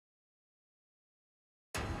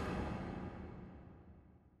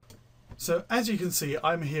So as you can see,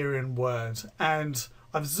 I'm here in Word and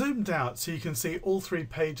I've zoomed out so you can see all 3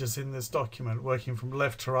 pages in this document working from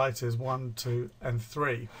left to right is 1, 2 and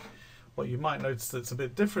 3. What you might notice that's a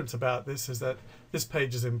bit different about this is that this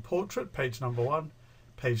page is in portrait, page number 1.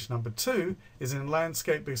 Page number 2 is in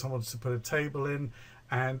landscape because I wanted to put a table in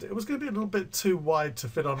and it was going to be a little bit too wide to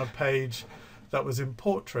fit on a page that was in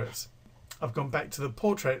portrait. I've gone back to the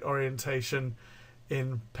portrait orientation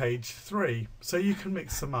in page 3, so you can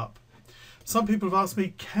mix them up. Some people have asked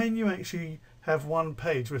me, can you actually have one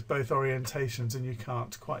page with both orientations? And you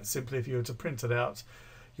can't. Quite simply, if you were to print it out,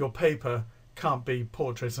 your paper can't be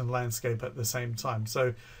portrait and landscape at the same time.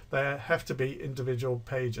 So they have to be individual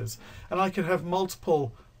pages. And I could have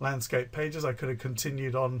multiple landscape pages. I could have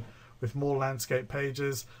continued on with more landscape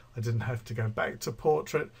pages. I didn't have to go back to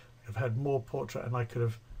portrait. I've had more portrait and I could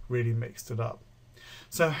have really mixed it up.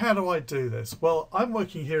 So how do I do this? Well, I'm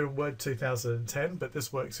working here in Word 2010, but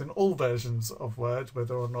this works in all versions of Word,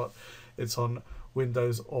 whether or not it's on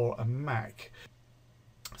Windows or a Mac.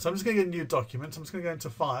 So I'm just going to get a new document. I'm just going to go into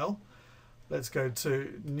File. Let's go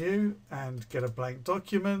to New and get a blank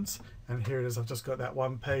document. And here it is. I've just got that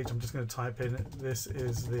one page. I'm just going to type in, this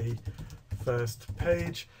is the first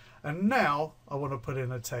page. And now I want to put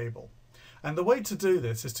in a table. And the way to do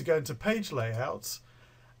this is to go into Page Layouts.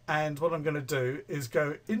 And what I'm going to do is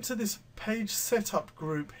go into this page setup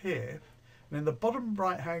group here. And in the bottom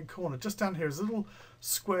right hand corner, just down here is a little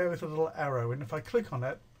square with a little arrow. And if I click on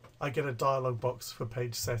it, I get a dialog box for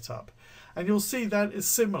page setup. And you'll see that is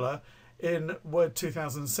similar in Word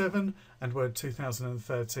 2007 and Word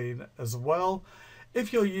 2013 as well.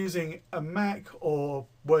 If you're using a Mac or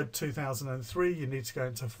Word 2003, you need to go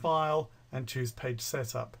into File and choose Page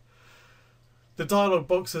Setup. The dialog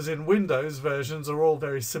boxes in Windows versions are all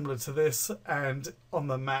very similar to this, and on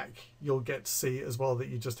the Mac you'll get to see as well that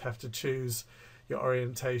you just have to choose your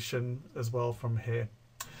orientation as well from here.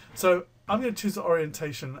 So I'm going to choose the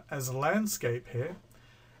orientation as landscape here.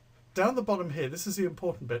 Down the bottom here, this is the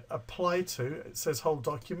important bit, apply to, it says whole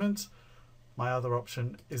document. My other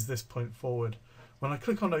option is this point forward. When I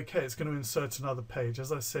click on OK, it's going to insert another page.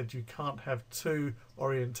 As I said, you can't have 2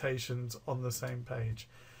 orientations on the same page.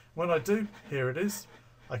 When I do, here it is.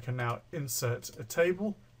 I can now insert a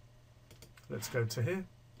table. Let's go to here.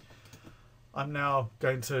 I'm now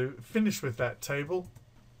going to finish with that table.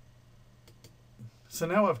 So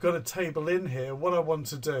now I've got a table in here. What I want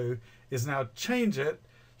to do is now change it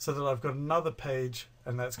so that I've got another page,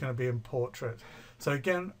 and that's going to be in portrait. So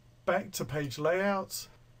again, back to page layouts,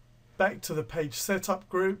 back to the page setup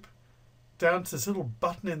group, down to this little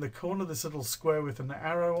button in the corner, this little square with an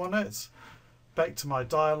arrow on it, back to my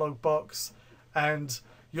dialog box, and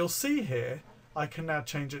you'll see here I can now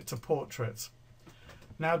change it to portrait.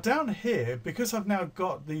 Now down here, because I've now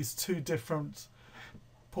got these 2 different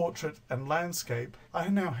portrait and landscape, I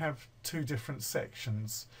now have 2 different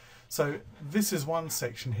sections. So this is one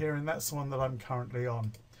section here, and that's the one that I'm currently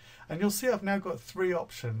on. And you'll see I've now got 3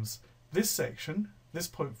 options. This section, this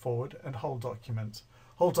point forward, and whole document.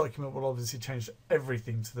 Whole document will obviously change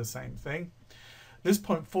everything to the same thing. This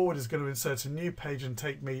point forward is going to insert a new page and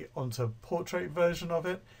take me onto a portrait version of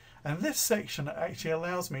it. And this section actually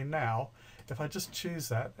allows me now, if I just choose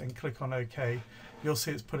that and click on OK, you'll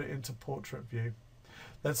see it's put it into portrait view.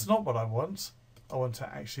 That's not what I want. I want to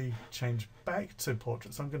actually change back to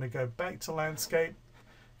portrait. So I'm going to go back to landscape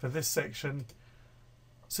for this section.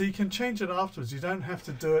 So you can change it afterwards. You don't have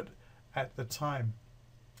to do it at the time.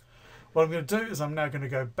 What I'm going to do is I'm now going to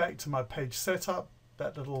go back to my page setup,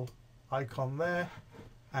 that little icon there,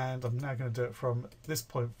 and I'm now going to do it from this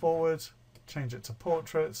point forward, change it to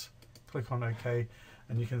portrait, click on OK,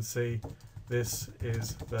 and you can see this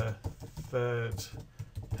is the 3rd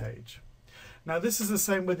page. Now this is the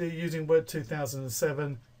same whether you're using Word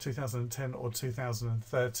 2007, 2010 or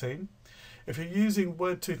 2013. If you're using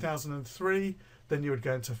Word 2003, then you would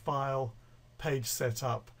go into File, Page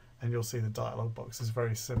Setup, and you'll see the dialog box is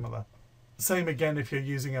very similar. Same again if you're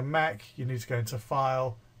using a Mac, you need to go into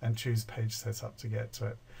File and choose Page Setup to get to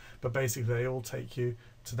it. But basically they all take you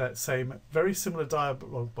to that same very similar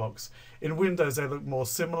dialog box. In Windows they look more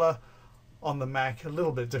similar, on the Mac a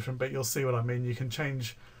little bit different, but you'll see what I mean. You can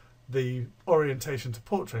change the orientation to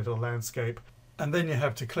portrait or landscape, and then you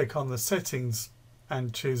have to click on the settings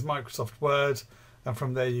and choose Microsoft Word, and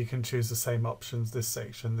from there you can choose the same options, this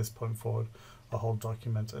section, this point forward, a whole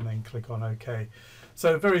document, and then click on OK.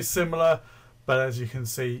 So very similar, but as you can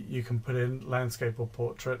see you can put in landscape or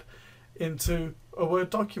portrait into a Word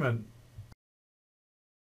document.